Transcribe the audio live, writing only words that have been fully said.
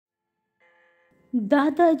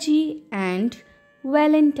Dadaji and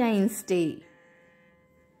Valentine's Day.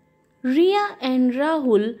 Ria and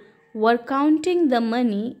Rahul were counting the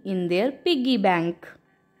money in their piggy bank.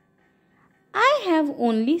 I have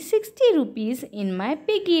only 60 rupees in my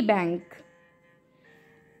piggy bank.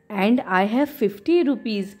 And I have 50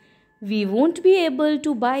 rupees. We won't be able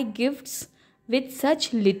to buy gifts with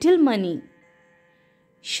such little money.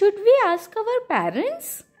 Should we ask our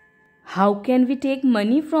parents? How can we take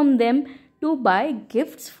money from them to buy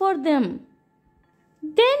gifts for them?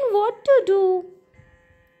 Then what to do?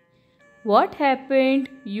 What happened?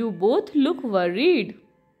 You both look worried.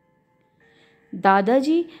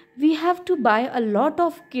 Dadaji, we have to buy a lot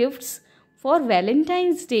of gifts for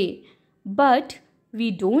Valentine's Day, but we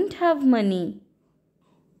don't have money.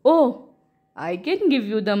 Oh, I can give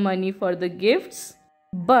you the money for the gifts.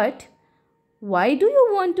 But why do you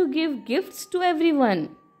want to give gifts to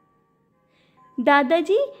everyone?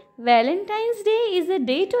 Dadaji, Valentine's Day is a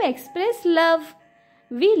day to express love.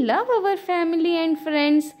 We love our family and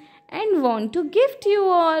friends and want to gift you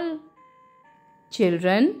all.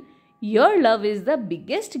 Children, your love is the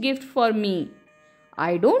biggest gift for me.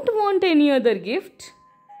 I don't want any other gift.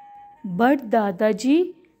 But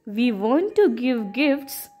Dadaji, we want to give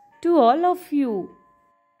gifts to all of you.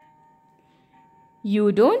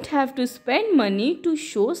 You don't have to spend money to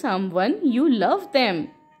show someone you love them.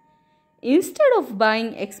 Instead of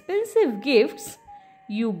buying expensive gifts,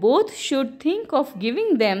 you both should think of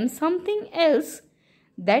giving them something else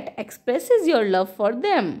that expresses your love for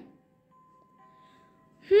them.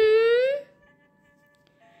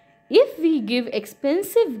 If we give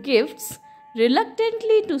expensive gifts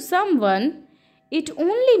reluctantly to someone, it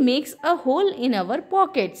only makes a hole in our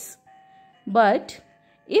pockets. But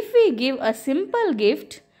if we give a simple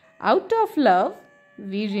gift out of love,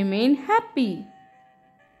 we remain happy.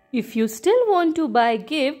 If you still want to buy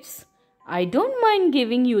gifts, I don't mind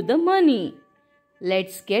giving you the money.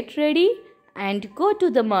 Let's get ready and go to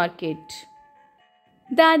the market.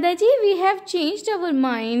 Dadaji, we have changed our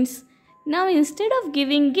minds. Now instead of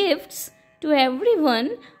giving gifts to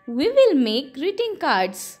everyone, we will make greeting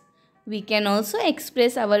cards. We can also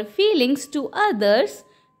express our feelings to others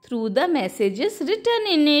through the messages written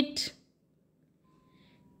in it.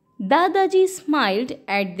 Dadaji smiled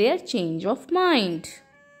at their change of mind.